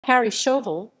Harry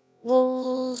Chauvel,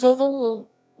 Chauvel,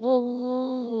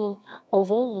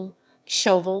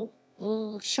 Chauvel,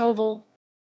 Chauvel,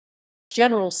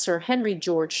 General Sir Henry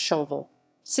George Chauvel,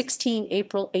 16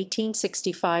 April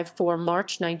 1865 4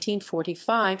 March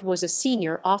 1945, was a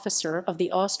senior officer of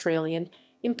the Australian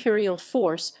Imperial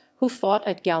Force who fought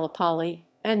at Gallipoli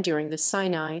and during the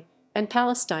Sinai and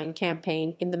Palestine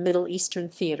Campaign in the Middle Eastern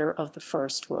theatre of the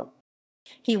First World.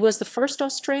 He was the first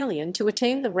Australian to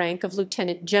attain the rank of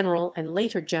lieutenant general and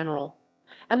later general,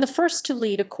 and the first to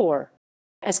lead a corps.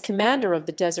 As commander of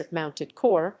the Desert Mounted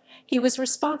Corps, he was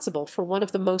responsible for one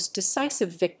of the most decisive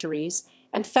victories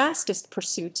and fastest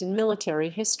pursuits in military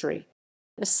history.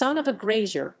 The son of a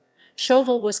grazier,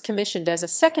 Chauvel was commissioned as a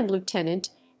second lieutenant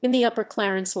in the Upper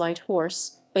Clarence Light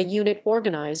Horse, a unit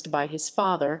organised by his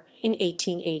father, in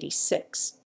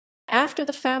 1886. After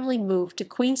the family moved to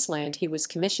Queensland, he was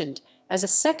commissioned as a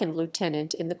second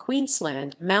lieutenant in the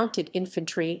Queensland Mounted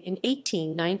Infantry in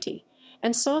 1890,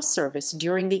 and saw service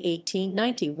during the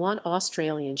 1891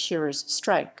 Australian shearers'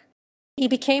 strike. He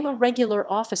became a regular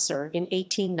officer in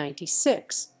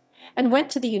 1896, and went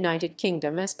to the United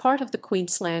Kingdom as part of the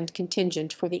Queensland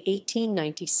contingent for the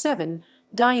 1897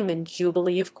 Diamond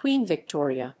Jubilee of Queen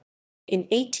Victoria. In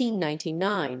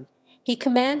 1899, he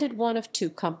commanded one of two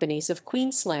companies of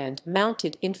Queensland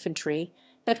Mounted Infantry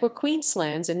that were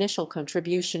Queensland's initial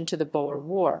contribution to the Boer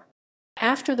War.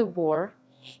 After the war,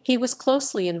 he was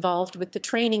closely involved with the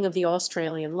training of the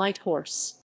Australian Light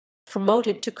Horse.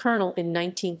 Promoted to colonel in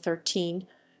 1913,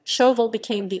 Chauvel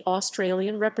became the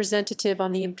Australian representative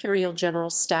on the Imperial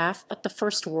General Staff at the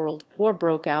First World War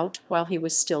broke out while he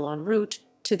was still en route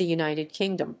to the United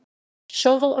Kingdom.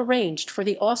 Chauvel arranged for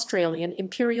the Australian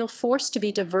Imperial Force to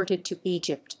be diverted to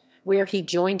Egypt, where he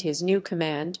joined his new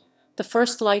command, the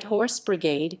 1st Light Horse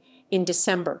Brigade, in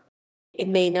December.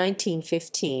 In May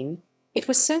 1915, it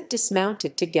was sent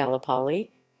dismounted to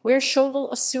Gallipoli, where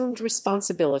Chauvel assumed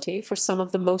responsibility for some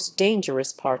of the most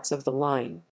dangerous parts of the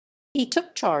line. He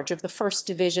took charge of the 1st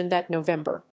Division that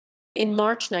November. In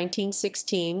March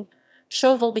 1916,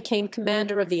 Chauvel became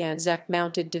commander of the Anzac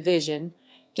Mounted Division,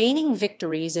 gaining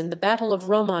victories in the Battle of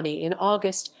Romani in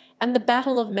August and the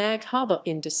Battle of Mag Haba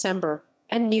in December,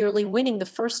 and nearly winning the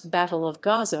First Battle of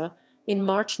Gaza in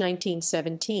March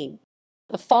 1917.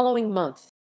 The following month,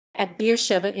 at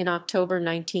Beersheba in October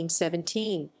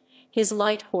 1917, his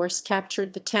light horse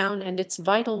captured the town and its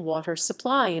vital water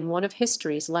supply in one of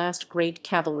history's last great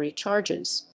cavalry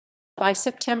charges. By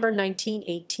September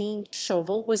 1918,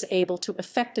 Chauvel was able to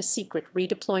effect a secret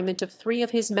redeployment of 3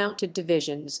 of his mounted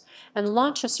divisions and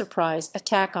launch a surprise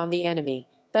attack on the enemy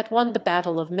that won the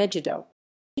Battle of Megiddo.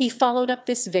 He followed up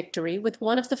this victory with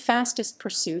one of the fastest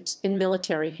pursuits in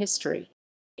military history.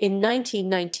 In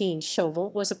 1919,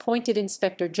 Chauvel was appointed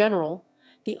Inspector General,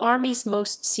 the Army's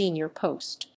most senior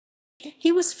post.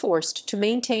 He was forced to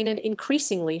maintain an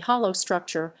increasingly hollow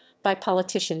structure by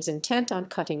politicians intent on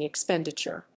cutting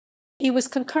expenditure. He was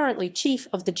concurrently Chief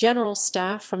of the General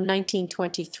Staff from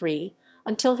 1923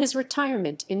 until his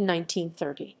retirement in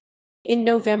 1930. In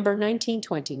November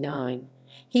 1929,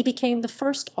 he became the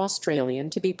first Australian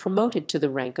to be promoted to the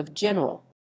rank of general.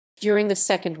 During the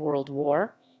Second World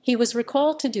War, he was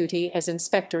recalled to duty as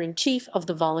Inspector-in-Chief of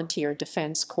the Volunteer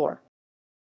Defence Corps.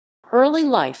 Early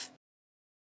life.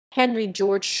 Henry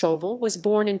George Chauvel was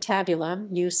born in Tabulam,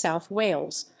 New South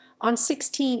Wales, on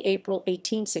 16 April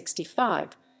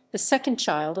 1865, the second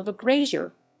child of a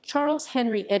grazier, Charles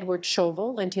Henry Edward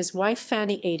Chauvel, and his wife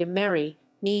Fanny Ada Mary,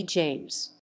 née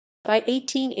James. By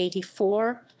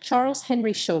 1884, Charles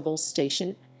Henry Chauvel's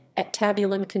station at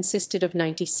Tabulam consisted of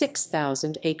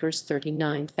 96,000 acres,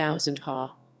 39,000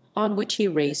 ha, on which he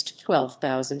raised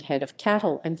 12,000 head of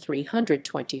cattle and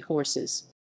 320 horses.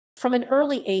 From an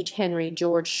early age, Henry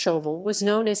George Chauvel was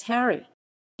known as Harry.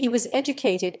 He was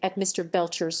educated at Mr.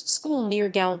 Belcher's school near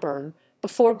Galburn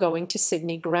before going to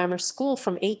Sydney Grammar School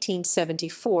from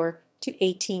 1874 to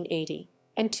 1880,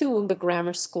 and Toowoomba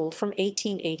Grammar School from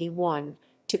 1881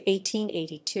 to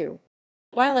 1882.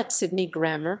 While at Sydney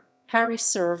Grammar, Harry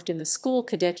served in the school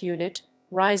cadet unit,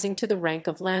 rising to the rank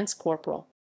of Lance Corporal.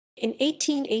 In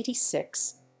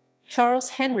 1886,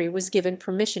 Charles Henry was given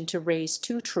permission to raise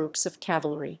 2 troops of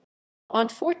cavalry. On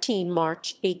 14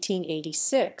 March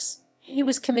 1886, he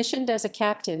was commissioned as a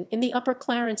captain in the Upper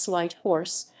Clarence Light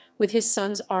Horse, with his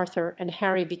sons Arthur and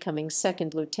Harry becoming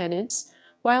second lieutenants,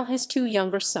 while his 2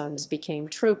 younger sons became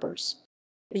troopers.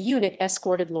 The unit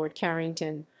escorted Lord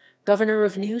Carrington, Governor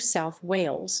of New South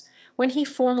Wales, when he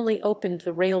formally opened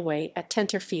the railway at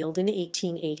Tenterfield in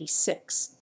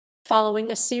 1886.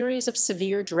 Following a series of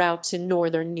severe droughts in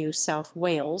northern New South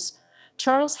Wales,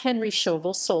 Charles Henry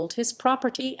Chauvel sold his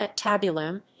property at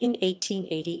Tabulem in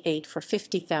 1888 for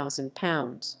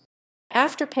 £50,000.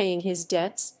 After paying his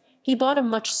debts, he bought a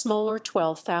much smaller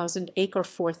 12,000-acre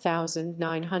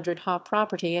 4,900 ha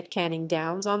property at Canning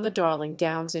Downs on the Darling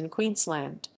Downs in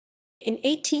Queensland. In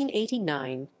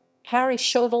 1889, Harry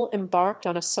Chauvel embarked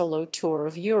on a solo tour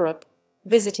of Europe,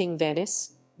 visiting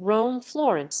Venice, Rome,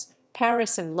 Florence,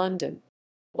 Paris, and London.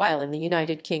 While in the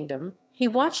United Kingdom, he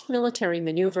watched military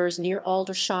maneuvers near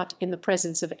Aldershot in the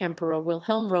presence of Emperor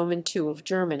Wilhelm Roman II of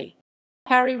Germany.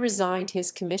 Harry resigned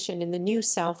his commission in the New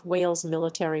South Wales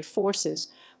Military Forces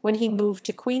when he moved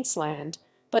to Queensland,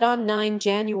 but on 9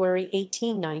 January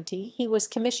 1890 he was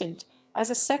commissioned as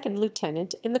a second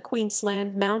lieutenant in the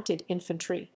Queensland Mounted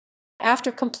Infantry.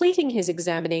 After completing his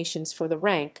examinations for the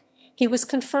rank, he was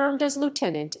confirmed as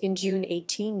lieutenant in June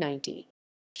 1890.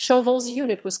 Chauvel's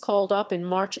unit was called up in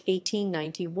March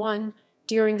 1891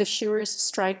 during the shearers'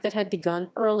 strike that had begun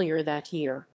earlier that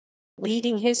year.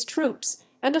 Leading his troops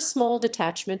and a small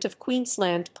detachment of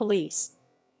Queensland police,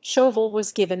 Chauvel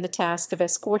was given the task of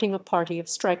escorting a party of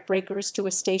strikebreakers to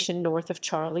a station north of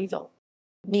Charleville.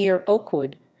 Near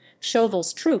Oakwood,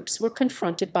 Chauvel's troops were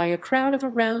confronted by a crowd of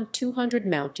around 200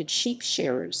 mounted sheep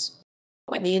shearers.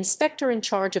 When the inspector in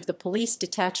charge of the police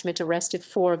detachment arrested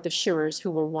 4 of the shearers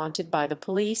who were wanted by the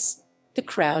police, the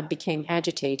crowd became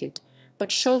agitated,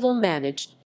 but Chauvel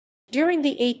managed. During the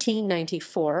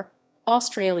 1894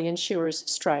 Australian shearers'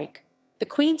 strike, the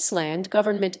Queensland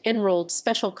government enrolled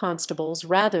special constables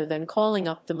rather than calling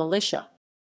up the militia.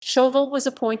 Chauvel was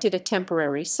appointed a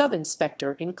temporary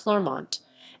sub-inspector in Clermont,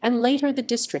 and later the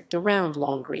district around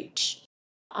Longreach.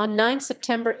 On 9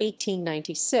 September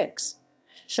 1896,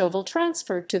 Chauvel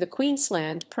transferred to the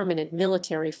Queensland Permanent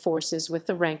Military Forces with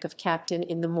the rank of captain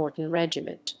in the Morton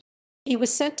Regiment. He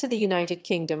was sent to the United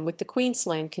Kingdom with the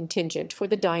Queensland contingent for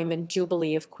the Diamond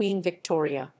Jubilee of Queen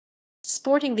Victoria.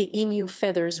 Sporting the emu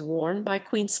feathers worn by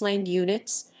Queensland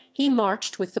units, he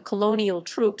marched with the colonial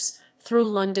troops through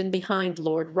London behind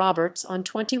Lord Roberts on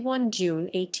 21 June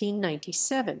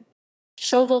 1897.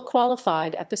 Chauvel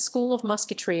qualified at the School of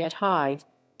Musketry at Hythe,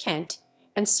 Kent,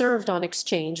 and served on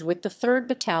exchange with the 3rd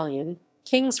Battalion,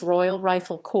 King's Royal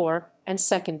Rifle Corps, and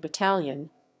 2nd Battalion,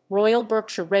 Royal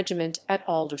Berkshire Regiment at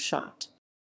Aldershot.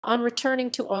 On returning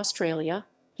to Australia,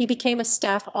 he became a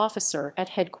staff officer at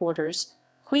Headquarters,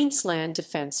 Queensland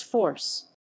Defence Force.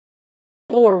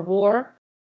 Boer War.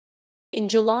 In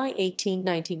July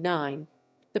 1899,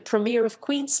 the Premier of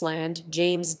Queensland,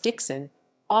 James Dixon,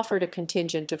 offered a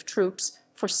contingent of troops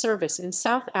for service in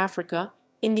South Africa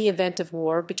in the event of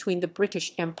war between the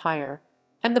British Empire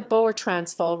and the Boer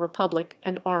Transvaal Republic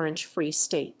and Orange Free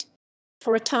State.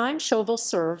 For a time Chauvel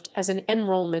served as an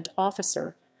enrolment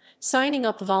officer, signing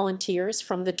up volunteers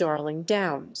from the Darling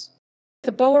Downs.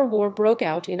 The Boer War broke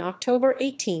out in October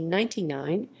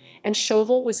 1899, and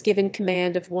Chauvel was given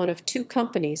command of one of 2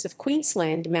 companies of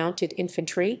Queensland Mounted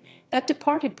Infantry that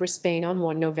departed Brisbane on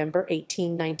 1 November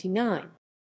 1899.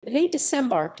 They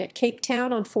disembarked at Cape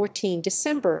Town on 14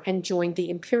 December and joined the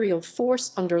Imperial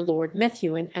Force under Lord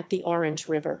Methuen at the Orange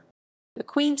River. The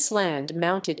Queensland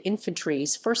Mounted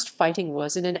Infantry's first fighting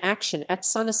was in an action at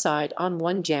Sunnyside on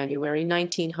 1 January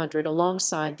 1900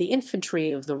 alongside the infantry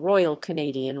of the Royal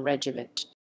Canadian Regiment.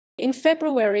 In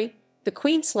February, the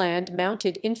Queensland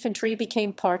Mounted Infantry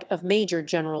became part of Major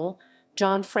General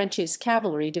John French's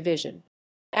Cavalry Division.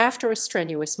 After a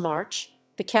strenuous march,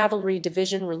 the Cavalry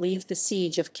Division relieved the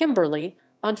siege of Kimberley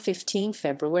on 15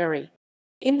 February.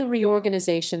 In the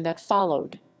reorganization that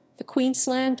followed, the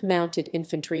Queensland Mounted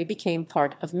Infantry became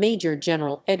part of Major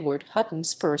General Edward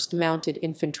Hutton's 1st Mounted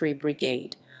Infantry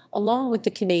Brigade, along with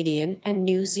the Canadian and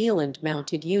New Zealand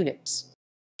mounted units.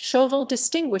 Chauvel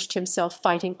distinguished himself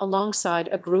fighting alongside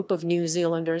a group of New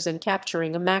Zealanders and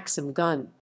capturing a Maxim gun.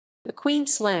 The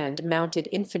Queensland Mounted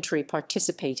Infantry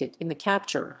participated in the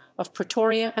capture of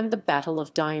Pretoria and the Battle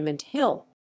of Diamond Hill.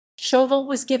 Chauvel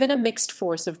was given a mixed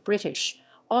force of British,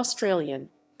 Australian,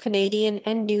 Canadian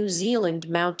and New Zealand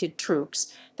mounted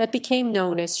troops that became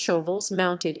known as Chauvel's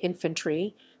Mounted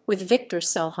Infantry, with Victor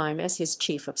Selheim as his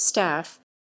chief of staff.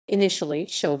 Initially,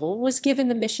 Chauvel was given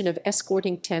the mission of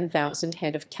escorting 10,000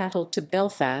 head of cattle to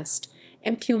Belfast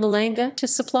and Mpumalanga to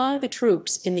supply the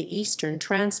troops in the eastern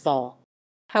Transvaal.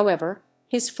 However,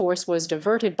 his force was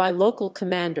diverted by local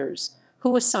commanders,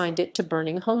 who assigned it to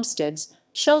burning homesteads,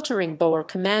 sheltering Boer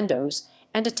commandos,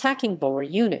 and attacking Boer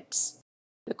units.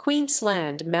 The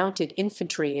Queensland Mounted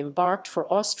Infantry embarked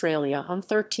for Australia on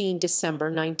 13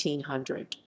 December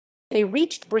 1900. They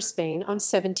reached Brisbane on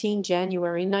 17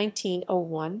 January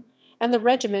 1901, and the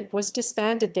regiment was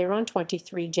disbanded there on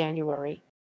 23 January.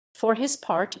 For his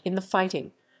part in the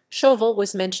fighting, Chauvel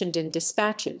was mentioned in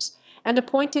dispatches and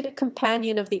appointed a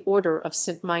companion of the Order of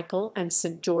St. Michael and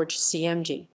St. George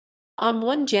CMG. On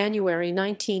 1 January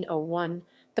 1901,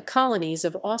 the colonies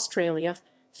of Australia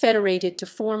federated to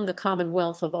form the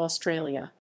Commonwealth of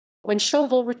Australia. When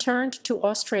Chauvel returned to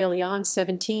Australia on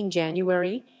 17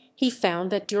 January, he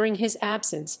found that during his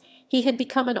absence he had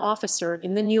become an officer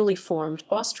in the newly formed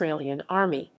Australian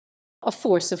Army. A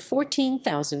force of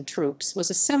 14,000 troops was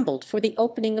assembled for the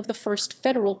opening of the first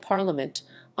federal parliament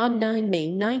on 9 May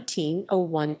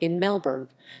 1901 in Melbourne.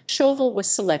 Chauvel was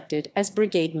selected as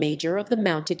brigade major of the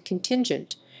mounted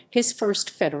contingent, his first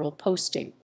federal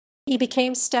posting. He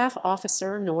became staff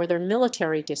officer, Northern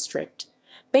Military District,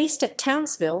 based at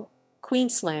Townsville,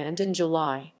 Queensland in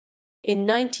July. In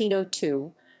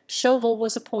 1902, Chauvel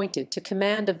was appointed to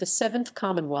command of the 7th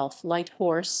Commonwealth Light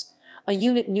Horse, a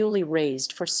unit newly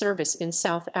raised for service in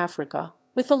South Africa,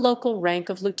 with the local rank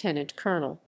of lieutenant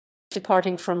colonel.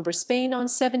 Departing from Brisbane on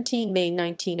 17 May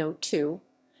 1902,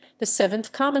 the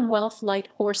 7th Commonwealth Light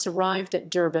Horse arrived at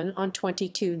Durban on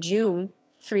 22 June,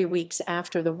 3 weeks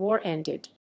after the war ended.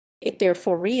 It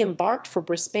therefore re-embarked for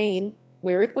Brisbane,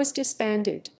 where it was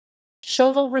disbanded.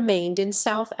 Chauvel remained in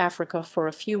South Africa for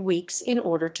a few weeks in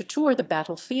order to tour the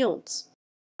battlefields.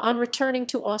 On returning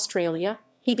to Australia,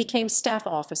 he became staff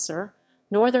officer,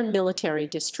 Northern Military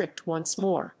District once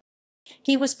more.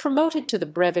 He was promoted to the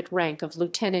brevet rank of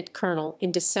lieutenant colonel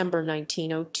in December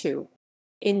 1902.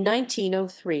 In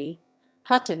 1903,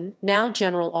 Hutton, now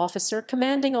general officer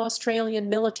commanding Australian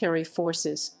military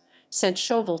forces, sent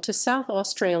Chauvel to South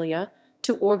Australia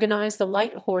to organise the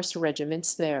light horse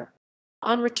regiments there.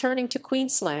 On returning to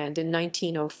Queensland in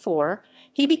 1904,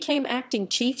 he became acting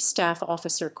Chief Staff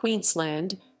Officer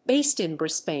Queensland, based in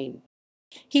Brisbane.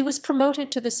 He was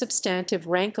promoted to the substantive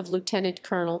rank of lieutenant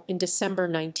colonel in December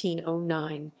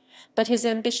 1909, but his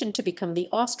ambition to become the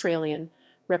Australian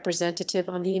representative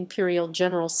on the Imperial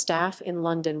General Staff in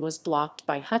London was blocked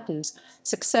by Hutton's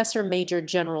successor, Major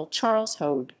General Charles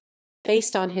Hode.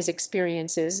 Based on his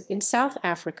experiences in South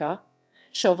Africa,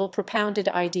 Chauvel propounded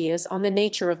ideas on the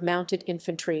nature of mounted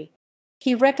infantry.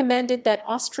 He recommended that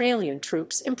Australian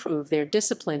troops improve their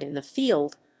discipline in the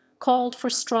field, called for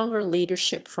stronger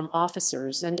leadership from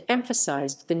officers, and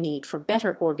emphasized the need for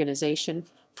better organization,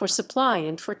 for supply,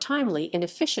 and for timely and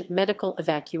efficient medical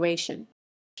evacuation.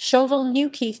 Chauvel knew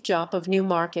Keith Jopp of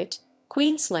Newmarket,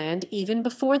 Queensland, even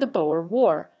before the Boer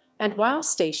War, and while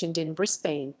stationed in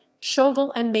Brisbane,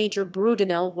 Chauvel and Major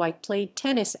Brudenell White played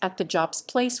tennis at the Jopp's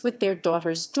place with their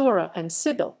daughters Dora and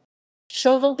Sybil.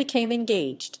 Chauvel became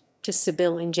engaged to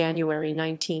Sybil in January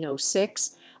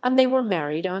 1906, and they were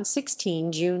married on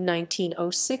 16 June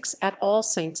 1906 at All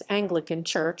Saints Anglican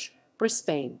Church,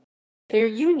 Brisbane. Their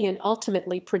union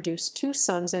ultimately produced 2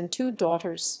 sons and 2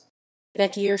 daughters.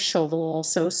 That year Chauvel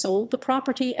also sold the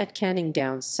property at Canning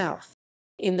Downs South.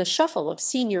 In the shuffle of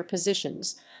senior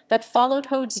positions that followed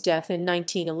Hode's death in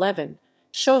 1911,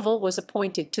 Chauvel was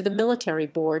appointed to the military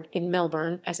board in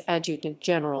Melbourne as adjutant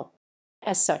general.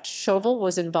 As such, Chauvel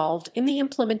was involved in the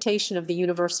implementation of the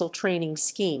Universal Training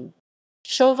Scheme.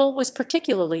 Chauvel was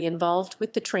particularly involved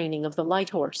with the training of the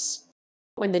light horse.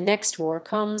 When the next war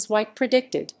comes, White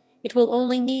predicted, it will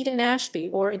only need an Ashby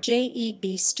or a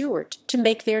J.E.B. Stuart to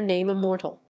make their name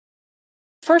immortal.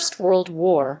 First World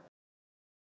War.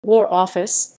 War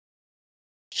Office.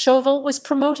 Chauvel was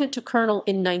promoted to colonel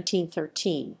in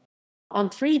 1913. On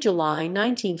 3 July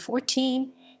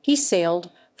 1914, he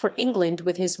sailed for England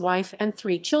with his wife and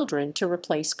 3 children to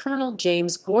replace Colonel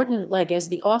James Gordon Legg as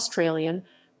the Australian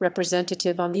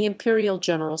representative on the Imperial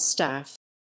General Staff.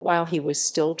 While he was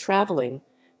still travelling,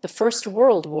 the First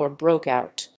World War broke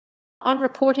out. On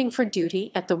reporting for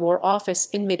duty at the War Office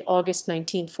in mid-August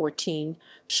 1914,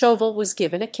 Chauvel was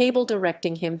given a cable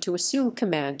directing him to assume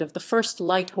command of the 1st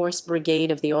Light Horse Brigade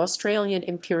of the Australian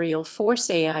Imperial Force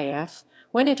AIF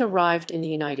when it arrived in the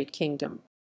United Kingdom.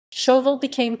 Chauvel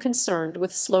became concerned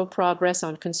with slow progress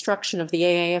on construction of the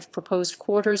AIF proposed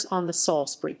quarters on the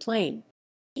Salisbury Plain.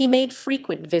 He made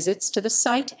frequent visits to the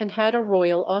site and had a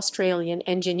Royal Australian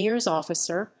Engineers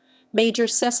officer, Major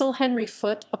Cecil Henry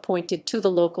Foote, appointed to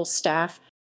the local staff.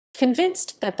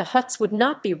 Convinced that the huts would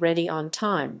not be ready on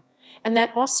time, and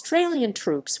that Australian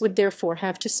troops would therefore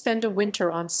have to spend a winter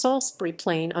on Salisbury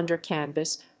Plain under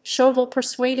canvas, Chauvel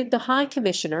persuaded the High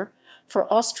Commissioner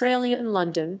for Australia in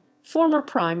London, former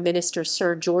Prime Minister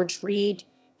Sir George Reed,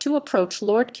 to approach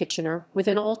Lord Kitchener with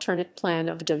an alternate plan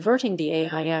of diverting the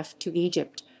AIF to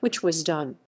Egypt, which was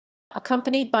done.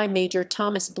 Accompanied by Major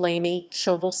Thomas Blamey,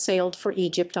 Chauvel sailed for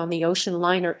Egypt on the ocean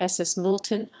liner SS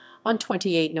Moulton on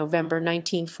 28 November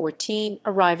 1914,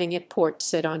 arriving at Port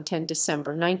Said on 10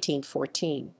 December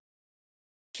 1914.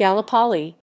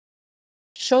 Gallipoli.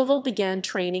 Chauvel began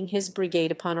training his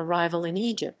brigade upon arrival in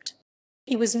Egypt.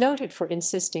 He was noted for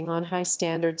insisting on high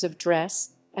standards of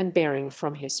dress and bearing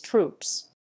from his troops.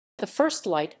 The 1st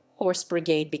Light Horse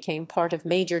Brigade became part of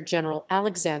Major General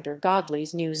Alexander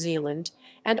Godley's New Zealand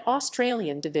and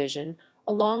Australian Division,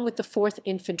 along with the 4th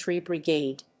Infantry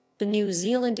Brigade, the New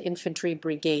Zealand Infantry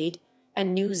Brigade,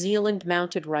 and New Zealand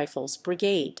Mounted Rifles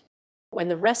Brigade. When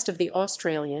the rest of the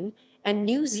Australian and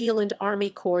New Zealand Army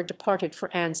Corps departed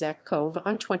for Anzac Cove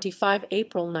on 25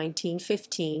 April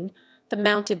 1915, the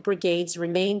mounted brigades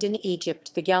remained in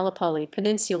Egypt, the Gallipoli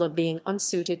Peninsula being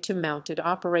unsuited to mounted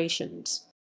operations.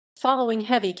 Following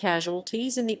heavy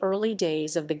casualties in the early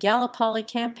days of the Gallipoli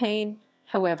campaign,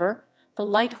 however, the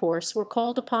Light Horse were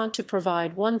called upon to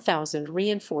provide 1,000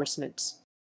 reinforcements.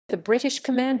 The British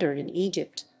commander in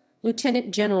Egypt, Lieutenant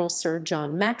General Sir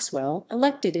John Maxwell,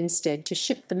 elected instead to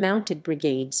ship the mounted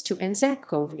brigades to Anzac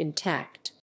Cove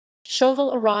intact.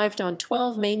 Chauvel arrived on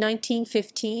 12 May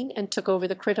 1915 and took over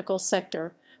the critical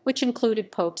sector, which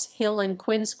included Pope's Hill and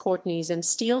Quinns Courtney's and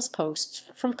Steele's posts,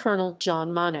 from Colonel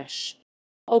John Monash.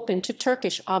 Open to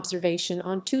Turkish observation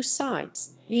on 2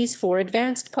 sides, these 4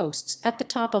 advanced posts at the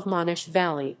top of Monash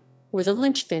Valley were the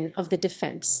linchpin of the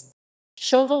defence.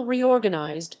 Chauvel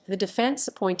reorganized the defence,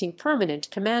 appointing permanent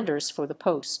commanders for the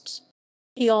posts.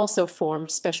 He also formed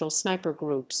special sniper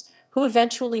groups, who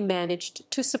eventually managed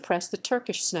to suppress the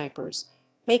Turkish snipers,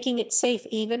 making it safe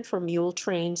even for mule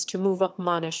trains to move up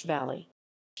Monash Valley.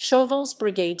 Chauvel's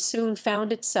brigade soon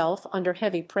found itself under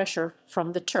heavy pressure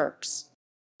from the Turks.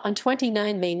 On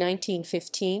 29 May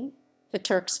 1915, the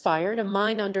Turks fired a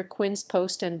mine under Quinn's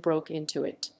post and broke into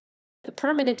it. The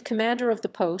permanent commander of the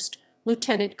post,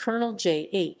 Lieutenant Colonel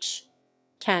J.H.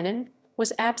 Cannon,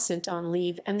 was absent on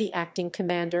leave, and the acting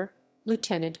commander,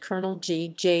 Lieutenant Colonel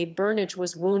G.J. Burnage,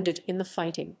 was wounded in the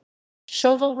fighting.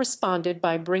 Chauvel responded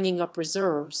by bringing up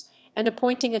reserves and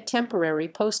appointing a temporary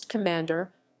post commander,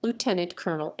 Lieutenant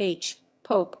Colonel H.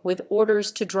 Pope, with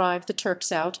orders to drive the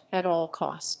Turks out at all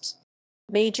costs.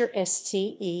 Major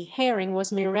S.C.E. Herring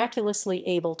was miraculously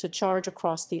able to charge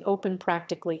across the open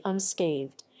practically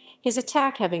unscathed, his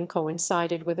attack having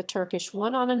coincided with a Turkish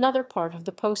one on another part of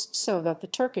the post, so that the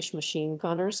Turkish machine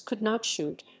gunners could not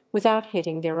shoot without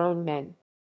hitting their own men.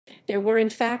 There were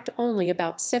in fact only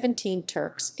about 17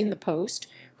 Turks in the post,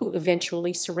 who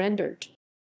eventually surrendered.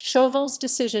 Chauvel's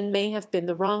decision may have been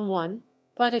the wrong one,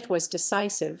 but it was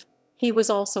decisive. He was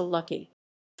also lucky.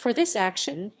 For this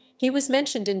action he was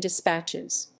mentioned in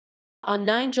dispatches. On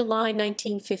 9 July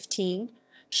 1915,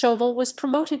 Chauvel was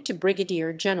promoted to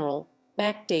brigadier general,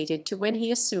 backdated to when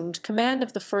he assumed command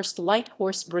of the 1st Light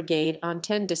Horse Brigade on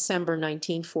 10 December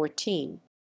 1914.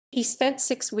 He spent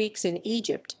 6 weeks in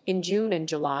Egypt in June and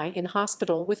July in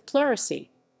hospital with pleurisy,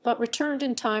 but returned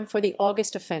in time for the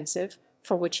August offensive,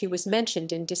 for which he was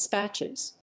mentioned in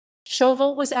dispatches.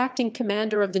 Chauvel was acting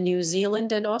commander of the New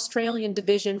Zealand and Australian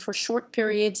Division for short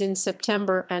periods in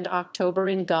September and October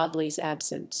in Godley's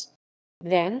absence.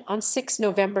 Then, on 6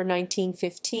 November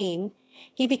 1915,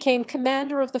 he became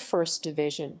commander of the 1st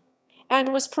Division,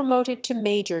 and was promoted to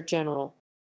Major General.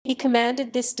 He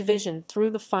commanded this division through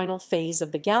the final phase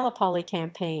of the Gallipoli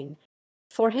campaign.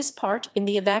 For his part in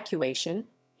the evacuation,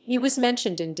 he was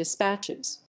mentioned in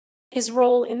dispatches. His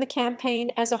role in the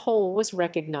campaign as a whole was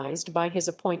recognized by his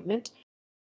appointment.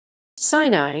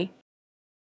 Sinai,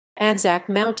 Anzac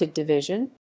Mounted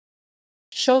Division.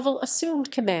 Chauvel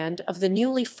assumed command of the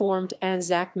newly formed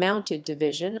Anzac Mounted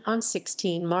Division on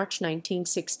 16 March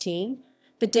 1916,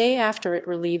 the day after it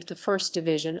relieved the 1st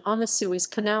Division on the Suez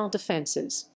Canal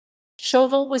defences.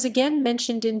 Chauvel was again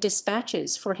mentioned in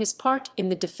dispatches for his part in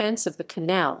the defence of the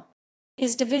canal.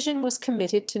 His division was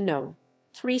committed to No.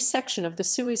 3 section of the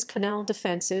Suez Canal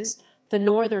defences, the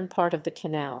northern part of the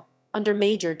canal, under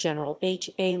Major General H.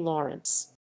 A.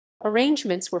 Lawrence.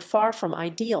 Arrangements were far from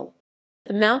ideal.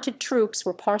 The mounted troops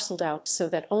were parcelled out so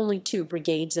that only 2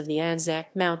 brigades of the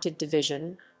Anzac Mounted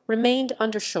Division remained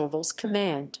under Chauvel's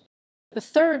command. The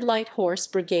 3rd Light Horse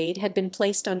Brigade had been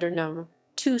placed under No.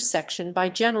 2 section by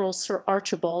General Sir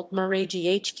Archibald Murray,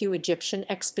 GHQ Egyptian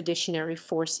Expeditionary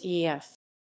Force EF.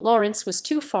 Lawrence was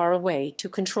too far away to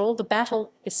control the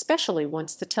battle, especially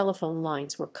once the telephone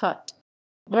lines were cut.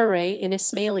 Murray, in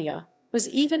Ismailia, was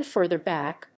even further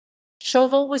back.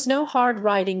 Chauvel was no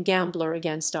hard-riding gambler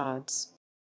against odds.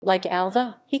 Like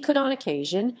Alva, he could on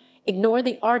occasion ignore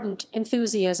the ardent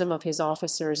enthusiasm of his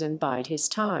officers and bide his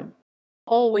time.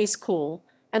 Always cool,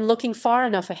 and looking far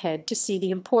enough ahead to see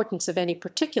the importance of any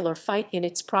particular fight in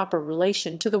its proper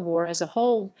relation to the war as a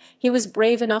whole, he was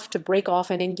brave enough to break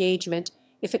off an engagement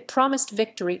if it promised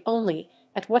victory only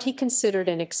at what he considered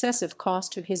an excessive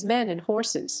cost to his men and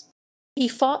horses. He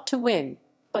fought to win,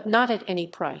 but not at any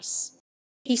price.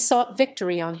 He sought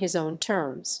victory on his own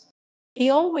terms. He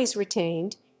always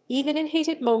retained, even in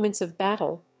heated moments of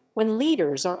battle, when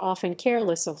leaders are often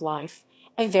careless of life,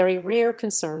 a very rare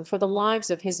concern for the lives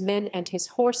of his men and his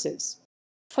horses.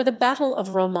 For the Battle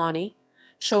of Romani,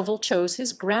 Chauvel chose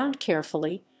his ground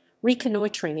carefully,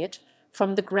 reconnoitring it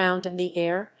from the ground and the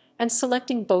air, and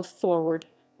selecting both forward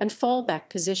and fallback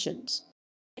positions.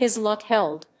 His luck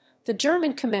held. The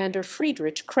German commander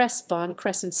Friedrich Kress von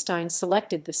Kressenstein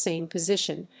selected the same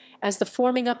position as the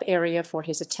forming up area for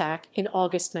his attack in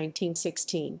August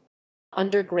 1916.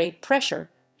 Under great pressure,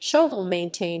 Chauvel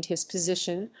maintained his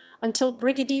position until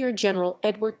Brigadier General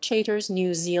Edward Chaytor's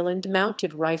New Zealand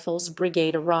Mounted Rifles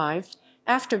Brigade arrived,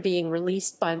 after being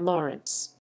released by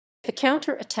Lawrence. The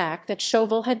counter-attack that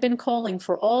Chauvel had been calling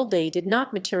for all day did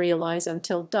not materialize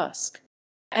until dusk.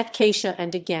 At Keisha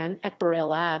and again at Bir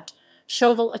el Abd,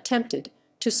 Chauvel attempted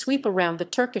to sweep around the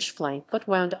Turkish flank, but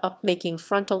wound up making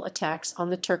frontal attacks on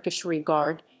the Turkish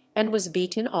rearguard and was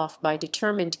beaten off by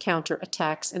determined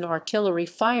counter-attacks and artillery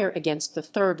fire against the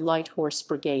 3rd Light Horse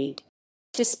Brigade.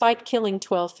 Despite killing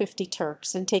 1,250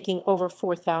 Turks and taking over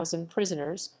 4,000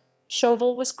 prisoners,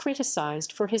 Chauvel was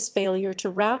criticized for his failure to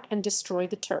rout and destroy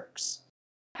the Turks.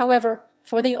 However,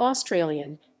 for the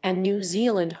Australian and New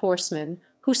Zealand horsemen,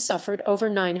 who suffered over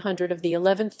 900 of the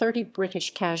 1130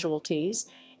 British casualties,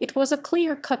 it was a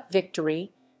clear-cut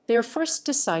victory, their first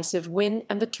decisive win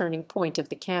and the turning point of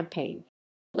the campaign.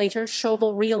 Later,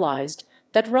 Chauvel realized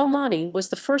that Romani was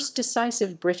the first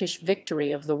decisive British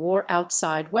victory of the War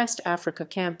Outside West Africa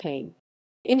campaign.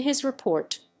 In his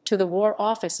report to the War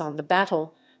Office on the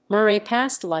battle, Murray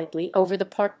passed lightly over the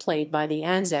part played by the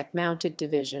Anzac Mounted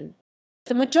Division.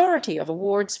 The majority of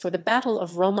awards for the Battle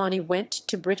of Romani went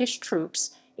to British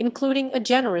troops, including a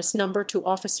generous number to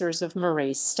officers of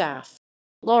Murray's staff.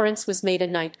 Lawrence was made a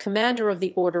Knight Commander of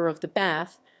the Order of the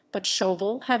Bath, but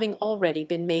Chauvel, having already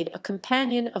been made a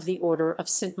Companion of the Order of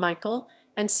St. Michael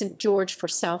and St. George for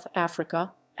South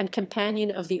Africa, and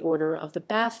Companion of the Order of the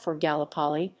Bath for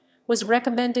Gallipoli, was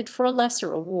recommended for a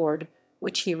lesser award,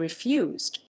 which he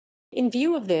refused. In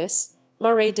view of this,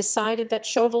 Murray decided that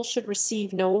Chauvel should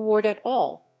receive no award at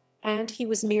all, and he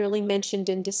was merely mentioned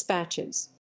in dispatches.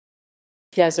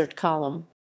 Desert Column.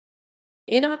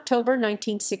 In October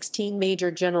 1916,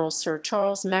 Major General Sir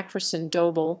Charles Macpherson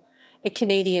Doble, a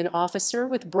Canadian officer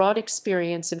with broad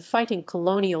experience in fighting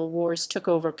colonial wars, took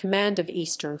over command of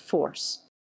Eastern Force.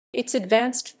 Its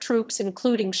advanced troops,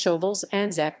 including Chauvel's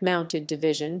Anzac Mounted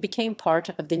Division, became part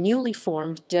of the newly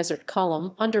formed Desert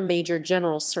Column under Major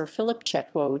General Sir Philip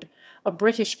Chetwode, a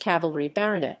British cavalry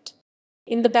baronet.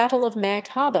 In the Battle of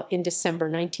Maghtaba in December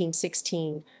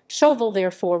 1916, Chauvel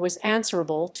therefore was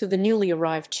answerable to the newly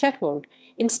arrived Chetwode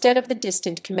instead of the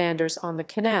distant commanders on the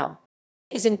canal.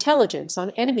 His intelligence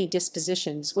on enemy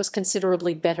dispositions was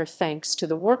considerably better thanks to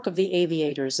the work of the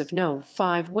aviators of No.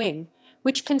 5 Wing,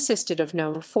 which consisted of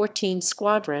No. 14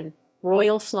 Squadron,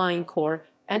 Royal Flying Corps,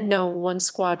 and No. 1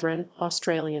 Squadron,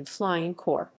 Australian Flying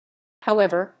Corps.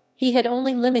 However, he had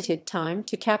only limited time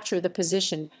to capture the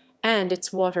position and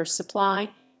its water supply,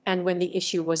 and when the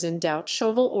issue was in doubt,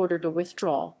 Chauvel ordered a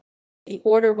withdrawal. The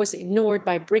order was ignored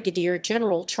by Brigadier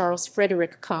General Charles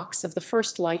Frederick Cox of the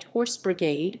 1st Light Horse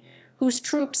Brigade, whose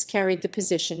troops carried the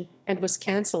position, and was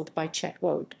cancelled by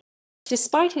Chetwode.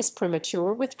 Despite his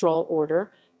premature withdrawal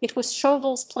order, it was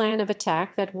Chauvel's plan of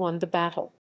attack that won the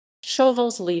battle.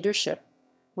 Chauvel's leadership,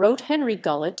 wrote Henry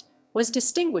Gullett, was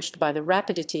distinguished by the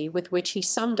rapidity with which he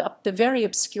summed up the very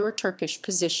obscure Turkish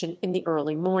position in the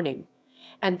early morning,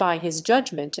 and by his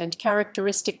judgment and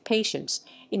characteristic patience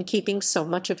in keeping so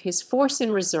much of his force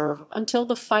in reserve until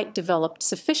the fight developed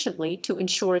sufficiently to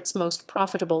ensure its most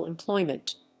profitable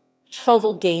employment.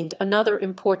 Chauvel gained another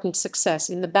important success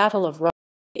in the Battle of Romani.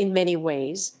 In many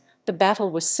ways, the battle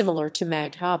was similar to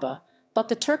Maghtaba, but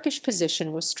the Turkish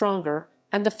position was stronger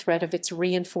and the threat of its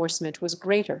reinforcement was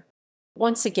greater.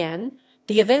 Once again,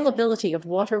 the availability of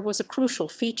water was a crucial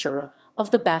feature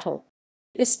of the battle.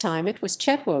 This time it was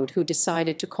Chetwode who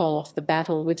decided to call off the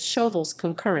battle with Chauvel's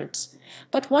concurrence,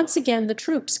 but once again the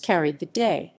troops carried the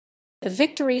day. The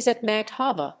victories at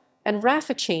Maghtaba and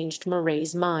Rafah changed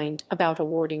Murray's mind about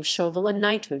awarding Chauvel a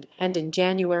knighthood, and in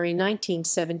January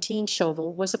 1917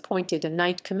 Chauvel was appointed a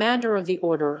Knight Commander of the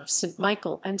Order of St.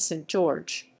 Michael and St.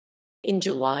 George. In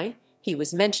July, he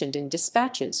was mentioned in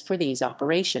dispatches for these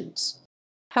operations.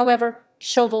 However,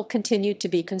 Chauvel continued to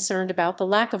be concerned about the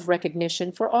lack of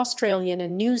recognition for Australian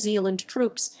and New Zealand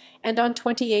troops, and on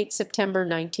 28 September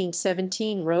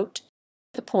 1917 wrote,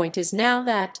 "The point is now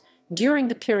that, during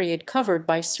the period covered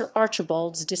by Sir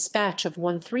Archibald's dispatch of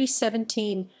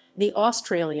 1317, the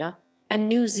Australia and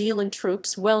New Zealand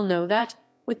troops well know that,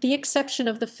 with the exception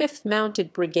of the 5th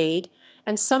Mounted Brigade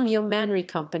and some yeomanry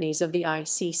companies of the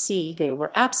ICC. They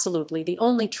were absolutely the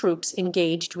only troops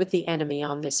engaged with the enemy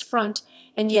on this front,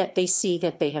 and yet they see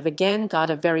that they have again got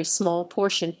a very small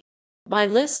portion. My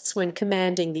lists when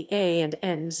commanding the A and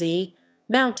NZ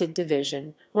Mounted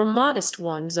Division were modest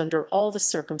ones under all the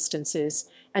circumstances,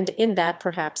 and in that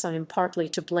perhaps I am partly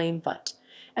to blame, but,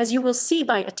 as you will see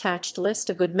by attached list,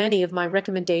 a good many of my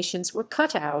recommendations were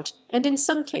cut out, and in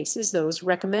some cases those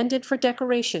recommended for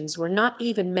decorations were not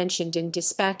even mentioned in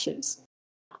dispatches.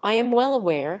 I am well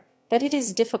aware that it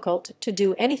is difficult to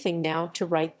do anything now to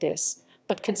right this,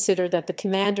 but consider that the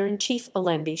Commander-in-Chief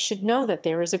Allenby should know that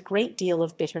there is a great deal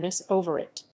of bitterness over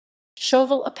it.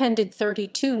 Chauvel appended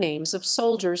 32 names of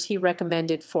soldiers he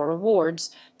recommended for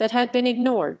awards that had been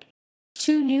ignored.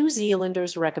 2 New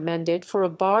Zealanders recommended for a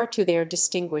bar to their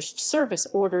Distinguished Service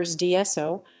Orders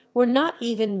DSO were not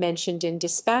even mentioned in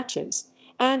dispatches,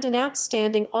 and an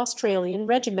outstanding Australian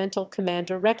regimental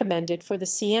commander recommended for the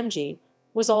CMG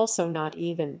was also not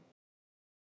even.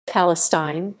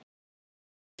 Palestine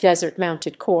Desert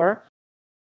Mounted Corps.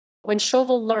 When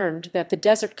Chauvel learned that the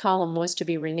Desert Column was to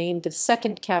be renamed the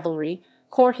 2nd Cavalry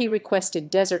Corps, he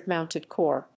requested Desert Mounted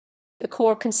Corps. The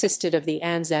corps consisted of the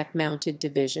Anzac Mounted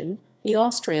Division, the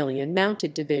Australian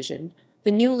Mounted Division,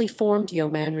 the newly formed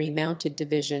Yeomanry Mounted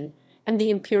Division, and the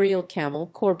Imperial Camel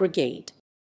Corps Brigade.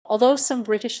 Although some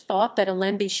British thought that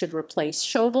Allenby should replace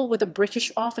Chauvel with a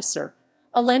British officer,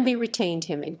 Allenby retained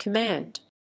him in command.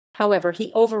 However,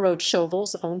 he overrode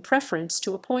Chauvel's own preference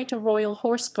to appoint a Royal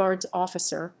Horse Guards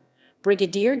officer,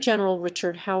 Brigadier General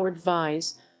Richard Howard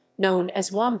Vyse, known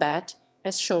as Wombat,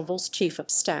 as Chauvel's chief of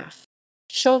staff.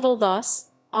 Chauvel thus,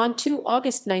 on 2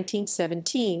 August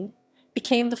 1917,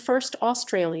 became the first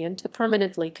Australian to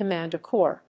permanently command a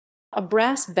corps. A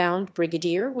brass-bound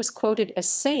brigadier was quoted as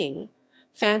saying,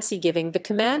 "Fancy giving the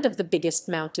command of the biggest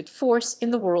mounted force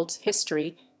in the world's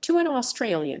history to an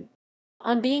Australian."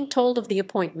 On being told of the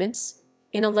appointments,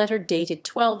 in a letter dated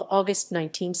 12 August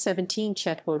 1917,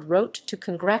 Chetwood wrote to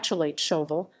congratulate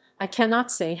Chauvel, "I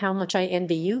cannot say how much I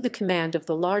envy you the command of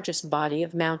the largest body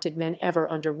of mounted men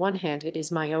ever under one hand. It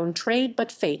is my own trade,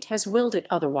 but fate has willed it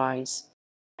otherwise."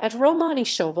 At Romani,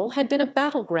 Chauvel had been a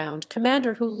battleground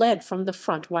commander who led from the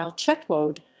front, while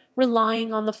Chetwood,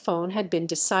 relying on the phone, had been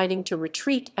deciding to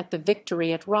retreat at the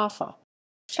victory at Rafah.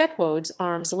 Chetwood's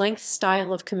arm's-length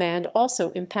style of command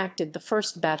also impacted the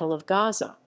First Battle of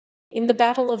Gaza. In the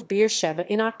Battle of Beersheba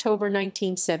in October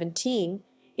 1917,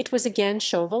 it was again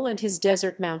Chauvel and his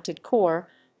Desert Mounted Corps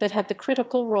that had the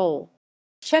critical role.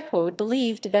 Chetwood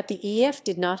believed that the EF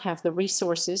did not have the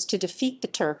resources to defeat the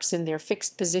Turks in their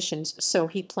fixed positions, so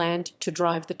he planned to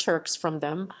drive the Turks from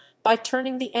them by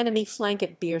turning the enemy flank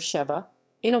at Beersheba,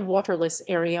 in a waterless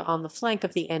area on the flank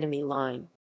of the enemy line.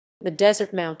 The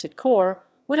Desert Mounted Corps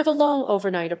would have a long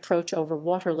overnight approach over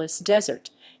waterless desert,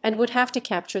 and would have to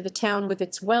capture the town with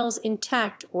its wells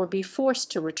intact or be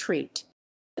forced to retreat.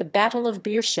 The Battle of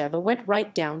Beersheba went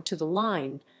right down to the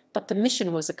line, but the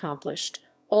mission was accomplished,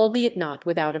 albeit not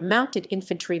without a mounted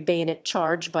infantry bayonet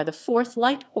charge by the 4th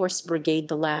Light Horse Brigade,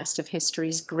 the last of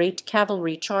history's great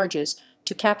cavalry charges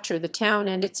to capture the town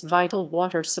and its vital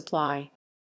water supply.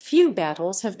 Few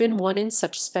battles have been won in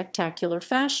such spectacular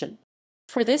fashion.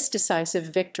 For this decisive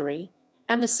victory,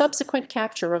 and the subsequent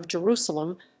capture of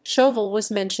Jerusalem, Chauvel was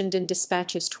mentioned in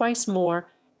dispatches twice more,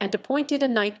 and appointed a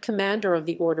Knight Commander of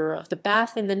the Order of the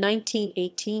Bath in the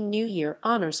 1918 New Year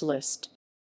Honours List.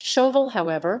 Chauvel,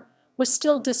 however, was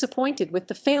still disappointed with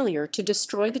the failure to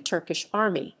destroy the Turkish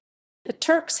army. The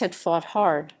Turks had fought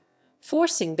hard,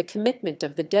 forcing the commitment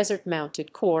of the Desert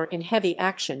Mounted Corps in heavy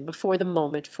action before the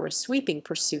moment for a sweeping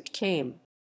pursuit came.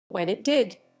 When it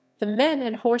did, the men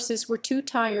and horses were too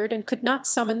tired and could not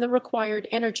summon the required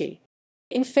energy.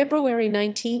 In February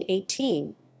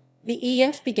 1918, the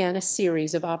EF began a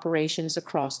series of operations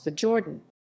across the Jordan.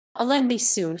 Allenby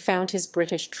soon found his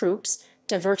British troops,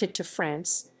 diverted to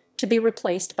France, to be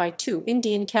replaced by 2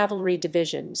 Indian cavalry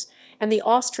divisions, and the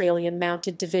Australian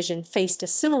Mounted Division faced a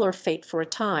similar fate for a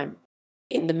time.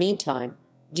 In the meantime,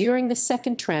 during the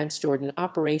second Transjordan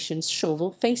operations,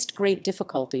 Chauvel faced great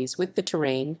difficulties with the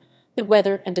terrain, the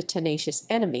weather, and a tenacious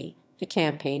enemy. The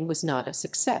campaign was not a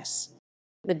success.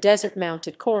 The Desert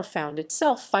Mounted Corps found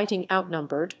itself fighting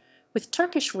outnumbered, with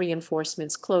Turkish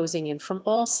reinforcements closing in from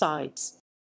all sides.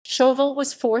 Chauvel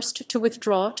was forced to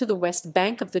withdraw to the west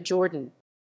bank of the Jordan.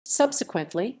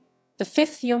 Subsequently, the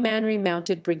 5th Yeomanry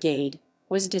Mounted Brigade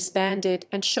was disbanded,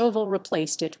 and Chauvel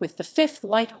replaced it with the 5th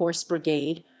Light Horse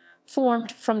Brigade,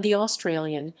 formed from the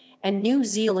Australian and New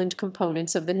Zealand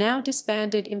components of the now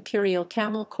disbanded Imperial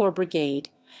Camel Corps Brigade,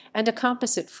 and a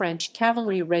composite French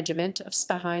cavalry regiment of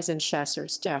Spies and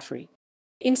Chasseurs d'Afrique.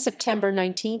 In September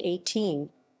 1918,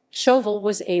 Chauvel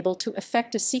was able to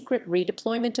effect a secret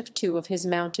redeployment of two of his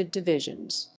mounted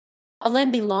divisions.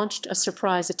 Allenby launched a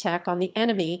surprise attack on the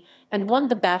enemy and won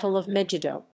the Battle of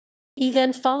Megiddo. He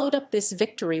then followed up this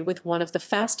victory with one of the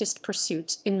fastest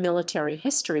pursuits in military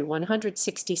history,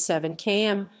 167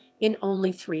 km, in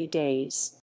only 3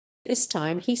 days. This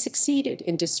time he succeeded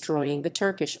in destroying the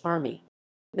Turkish army.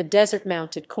 The Desert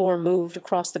Mounted Corps moved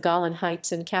across the Golan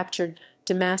Heights and captured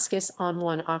Damascus on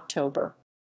 1 October.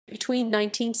 Between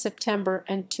 19 September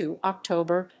and 2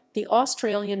 October, the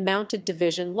Australian Mounted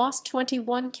Division lost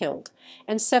 21 killed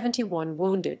and 71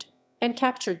 wounded, and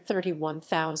captured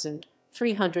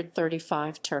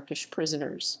 31,335 Turkish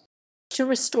prisoners. To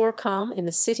restore calm in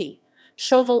the city,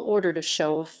 Chauvel ordered a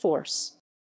show of force.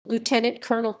 Lieutenant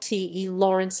Colonel T.E.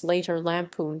 Lawrence later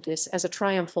lampooned this as a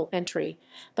triumphal entry,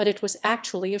 but it was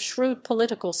actually a shrewd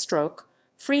political stroke,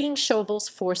 freeing Chauvel's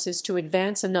forces to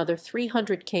advance another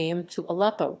 300 km to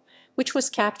Aleppo, which was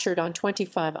captured on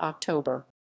 25 October.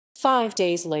 5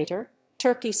 days later,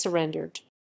 Turkey surrendered.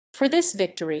 For this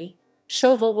victory,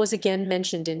 Chauvel was again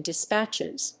mentioned in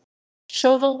dispatches.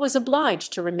 Chauvel was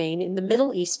obliged to remain in the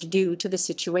Middle East due to the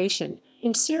situation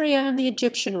in Syria and the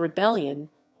Egyptian rebellion,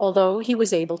 although he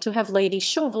was able to have Lady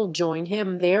Chauvel join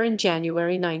him there in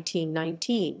January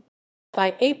 1919.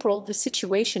 By April, the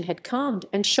situation had calmed,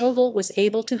 and Chauvel was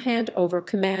able to hand over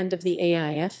command of the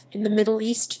AIF in the Middle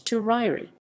East to Ryrie.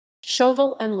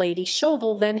 Chauvel and Lady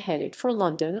Chauvel then headed for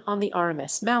London on the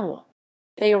RMS Malwa.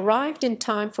 They arrived in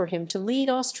time for him to lead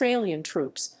Australian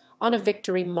troops on a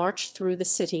victory march through the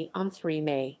city on 3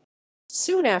 May.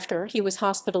 Soon after, he was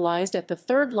hospitalised at the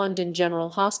 3rd London General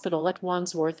Hospital at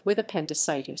Wandsworth with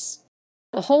appendicitis.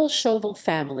 The whole Chauvel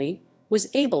family was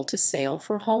able to sail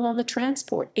for home on the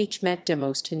transport HMet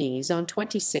Demosthenes on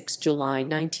 26 July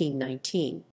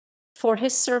 1919. For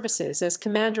his services as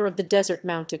commander of the Desert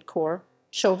Mounted Corps,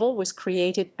 Chauvel was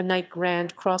created a Knight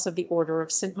Grand Cross of the Order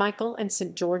of St. Michael and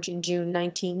St. George in June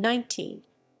 1919,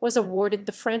 was awarded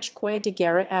the French Croix de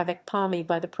Guerre avec Palme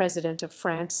by the President of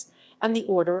France, and the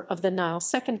Order of the Nile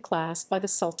 2nd class by the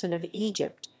Sultan of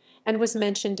Egypt, and was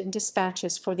mentioned in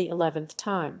dispatches for the 11th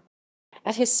time.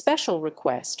 At his special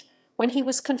request, when he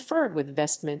was conferred with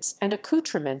vestments and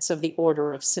accoutrements of the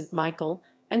Order of St. Michael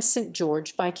and St.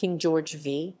 George by King George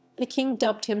V, the king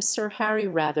dubbed him Sir Harry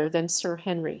rather than Sir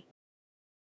Henry.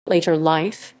 Later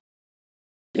life.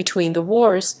 Between the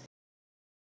wars,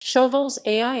 Chauvel's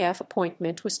AIF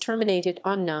appointment was terminated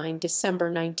on 9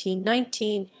 December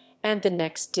 1919, and the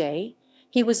next day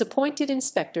he was appointed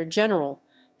Inspector General,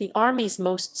 the Army's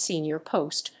most senior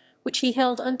post, which he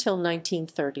held until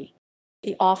 1930.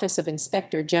 The office of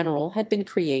Inspector General had been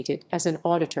created as an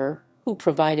auditor who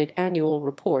provided annual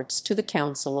reports to the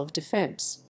Council of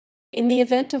Defence. In the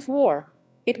event of war,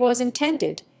 it was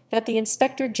intended that the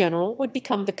Inspector General would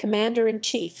become the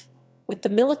Commander-in-Chief, with the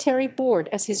military board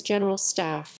as his general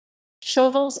staff.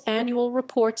 Chauvel's annual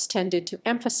reports tended to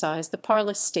emphasize the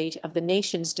parlous state of the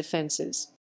nation's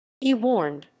defences. He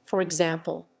warned, for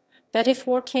example, that if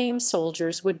war came,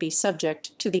 soldiers would be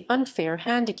subject to the unfair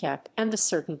handicap and the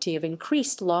certainty of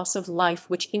increased loss of life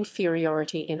which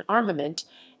inferiority in armament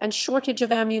and shortage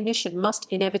of ammunition must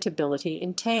inevitably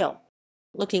entail.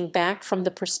 Looking back from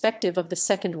the perspective of the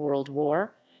Second World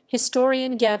War,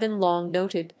 historian Gavin Long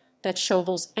noted that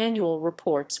Chauvel's annual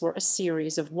reports were a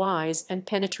series of wise and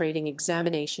penetrating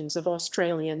examinations of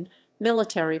Australian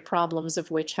military problems,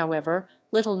 of which, however,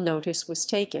 little notice was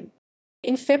taken.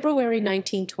 In February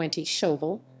 1920,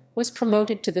 Chauvel was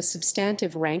promoted to the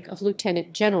substantive rank of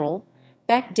Lieutenant General,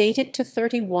 backdated to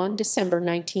 31 December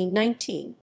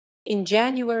 1919. In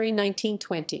January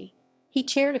 1920, he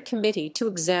chaired a committee to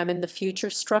examine the future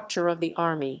structure of the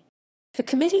Army. The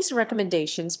committee's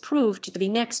recommendations proved to be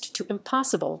next to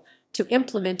impossible to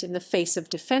implement in the face of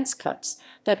defense cuts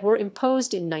that were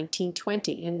imposed in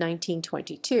 1920 and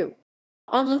 1922.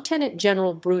 On Lieutenant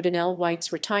General Brudenell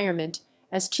White's retirement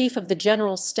as Chief of the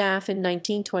General Staff in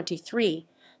 1923,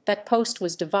 that post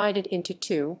was divided into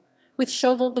two, with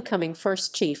Chauvel becoming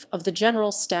first Chief of the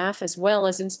General Staff as well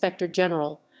as Inspector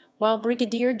General, while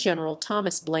Brigadier General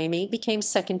Thomas Blamey became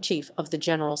second Chief of the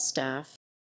General Staff.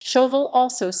 Chauvel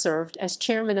also served as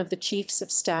chairman of the Chiefs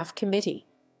of Staff Committee,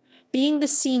 being the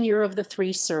senior of the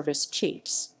three service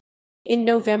chiefs. In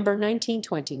November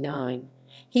 1929,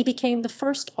 he became the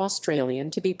first Australian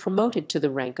to be promoted to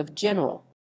the rank of general.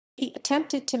 He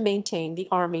attempted to maintain the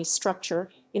Army's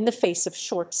structure in the face of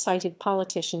short-sighted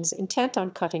politicians intent on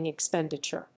cutting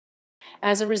expenditure.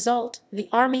 As a result, the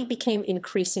Army became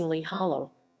increasingly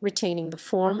hollow, retaining the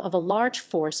form of a large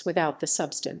force without the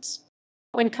substance.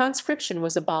 When conscription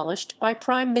was abolished by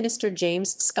Prime Minister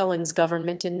James Sculling's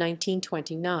government in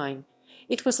 1929,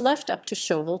 it was left up to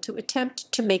Chauvel to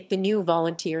attempt to make the new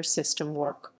volunteer system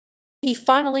work. He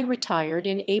finally retired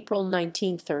in April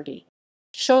 1930.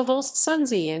 Chauvel's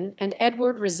sons Ian and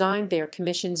Edward resigned their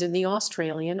commissions in the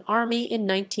Australian Army in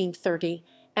 1930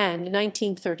 and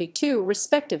 1932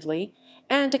 respectively,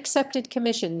 and accepted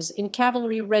commissions in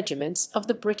cavalry regiments of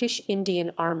the British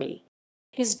Indian Army.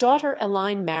 His daughter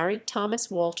Elaine married Thomas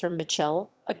Walter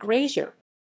Mitchell, a grazier.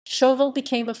 Chauvel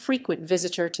became a frequent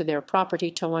visitor to their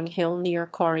property Toong Hill near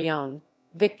Corryong,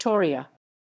 Victoria.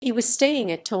 He was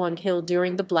staying at Toong Hill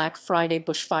during the Black Friday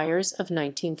bushfires of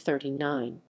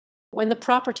 1939. When the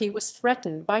property was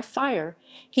threatened by fire,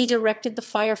 he directed the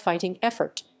firefighting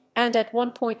effort and at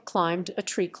one point climbed a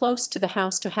tree close to the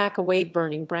house to hack away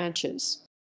burning branches.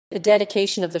 The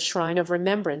dedication of the Shrine of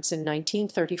Remembrance in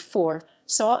 1934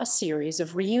 saw a series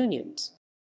of reunions.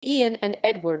 Ian and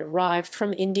Edward arrived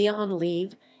from India on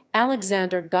leave,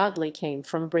 Alexander Godley came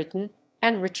from Britain,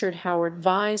 and Richard Howard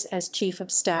Vyse as Chief of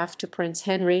Staff to Prince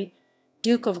Henry,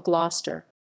 Duke of Gloucester.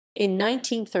 In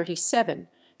 1937,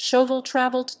 Chauvel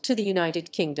travelled to the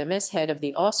United Kingdom as head of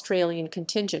the Australian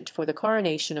contingent for the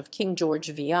coronation of King George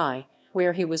VI,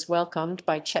 where he was welcomed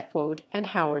by Chetwode and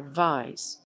Howard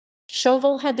Vyse.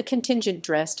 Chauvel had the contingent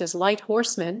dressed as light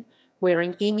horsemen,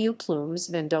 wearing emu plumes,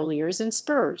 bandoliers, and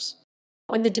spurs.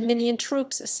 When the Dominion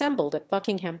troops assembled at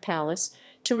Buckingham Palace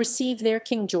to receive their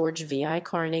King George VI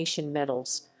coronation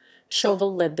medals,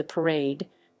 Chauvel led the parade,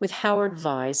 with Howard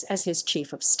Vyse as his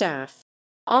chief of staff.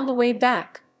 On the way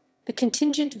back, the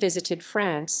contingent visited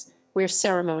France, where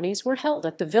ceremonies were held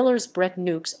at the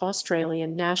Villers-Bretonneux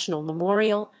Australian National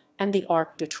Memorial and the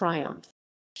Arc de Triomphe.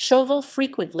 Chauvel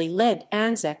frequently led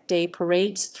Anzac Day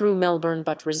parades through Melbourne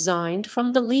but resigned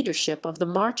from the leadership of the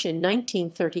march in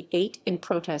 1938 in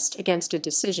protest against a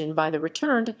decision by the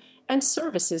Returned and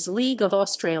Services League of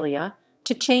Australia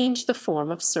to change the form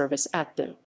of service at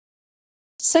the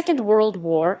Second World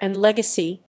War and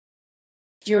legacy.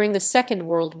 During the Second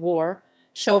World War,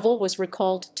 Chauvel was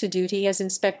recalled to duty as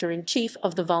Inspector-in-Chief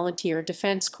of the Volunteer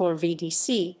Defence Corps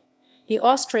 (VDC), the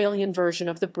Australian version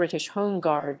of the British Home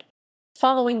Guard.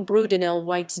 Following Brudenell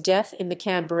White's death in the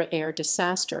Canberra air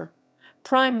disaster,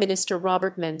 Prime Minister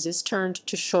Robert Menzies turned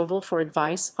to Chauvel for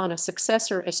advice on a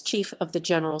successor as Chief of the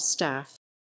General Staff.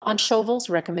 On Chauvel's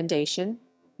recommendation,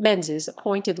 Menzies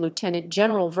appointed Lieutenant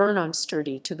General Vernon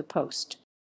Sturdy to the post.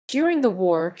 During the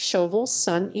war, Chauvel's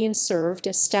son Ian served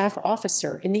as staff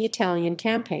officer in the Italian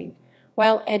campaign,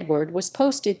 while Edward was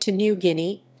posted to New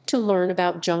Guinea to learn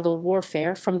about jungle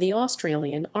warfare from the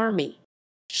Australian Army.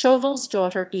 Chauvel's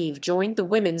daughter Eve joined the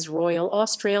Women's Royal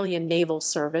Australian Naval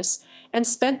Service and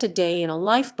spent a day in a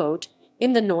lifeboat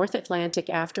in the North Atlantic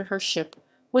after her ship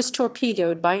was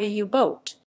torpedoed by a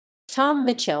U-boat. Tom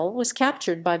Mitchell was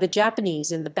captured by the Japanese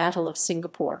in the Battle of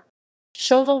Singapore.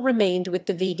 Chauvel remained with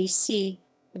the VDC,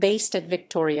 based at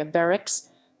Victoria Barracks,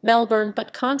 Melbourne,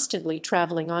 but constantly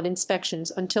travelling on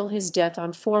inspections until his death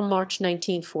on 4 March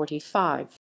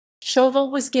 1945. Chauvel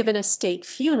was given a state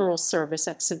funeral service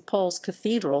at St. Paul's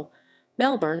Cathedral,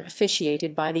 Melbourne,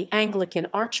 officiated by the Anglican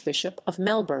Archbishop of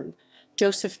Melbourne,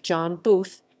 Joseph John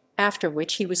Booth, after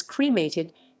which he was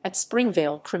cremated at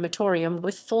Springvale Crematorium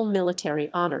with full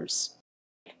military honours.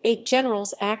 8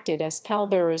 generals acted as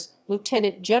pallbearers: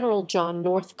 Lieutenant General John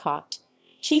Northcott,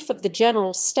 Chief of the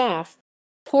General Staff.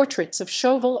 Portraits of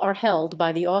Chauvel are held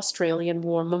by the Australian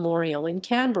War Memorial in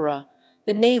Canberra,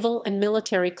 the Naval and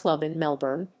Military Club in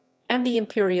Melbourne, and the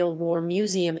Imperial War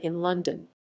Museum in London.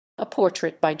 A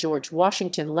portrait by George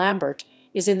Washington Lambert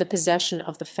is in the possession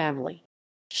of the family.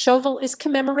 Chauvel is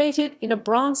commemorated in a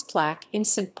bronze plaque in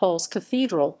St. Paul's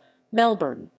Cathedral,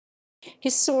 Melbourne.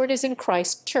 His sword is in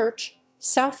Christ Church,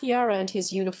 South Yarra, and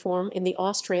his uniform in the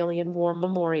Australian War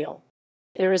Memorial.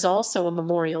 There is also a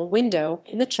memorial window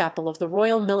in the chapel of the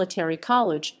Royal Military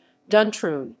College,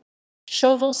 Duntroon.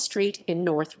 Chauvel Street in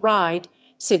North Ryde,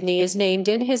 Sydney is named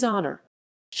in his honour.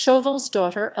 Chauvel's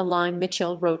daughter Elaine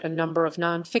Mitchell wrote a number of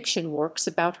non-fiction works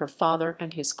about her father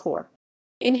and his corps.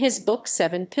 In his book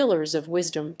 7 Pillars of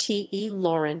Wisdom, T.E.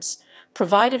 Lawrence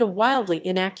provided a wildly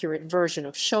inaccurate version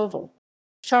of Chauvel.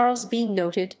 Charles Bean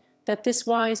noted that this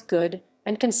wise, good,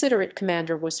 and considerate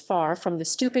commander was far from the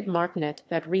stupid martinet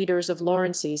that readers of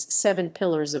Lawrence's 7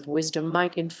 Pillars of Wisdom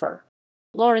might infer.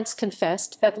 Lawrence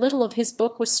confessed that little of his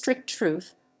book was strict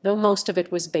truth, though most of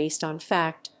it was based on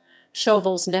fact.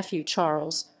 Chauvel's nephew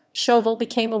Charles Chauvel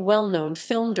became a well-known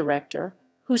film director,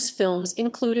 whose films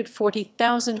included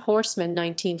 40,000 Horsemen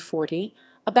 1940,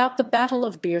 about the Battle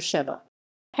of Beersheba.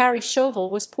 Harry Chauvel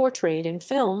was portrayed in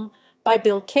film by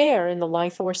Bill Kerr in The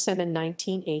Light Horse in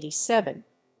 1987.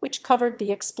 which covered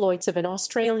the exploits of an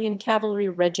Australian cavalry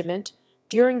regiment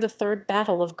during the Third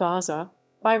Battle of Gaza,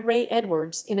 by Ray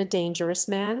Edwards in A Dangerous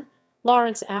Man,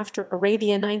 Lawrence After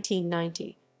Arabia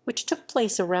 1990, which took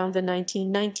place around the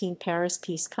 1919 Paris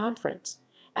Peace Conference,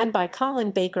 and by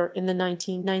Colin Baker in the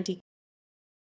 1990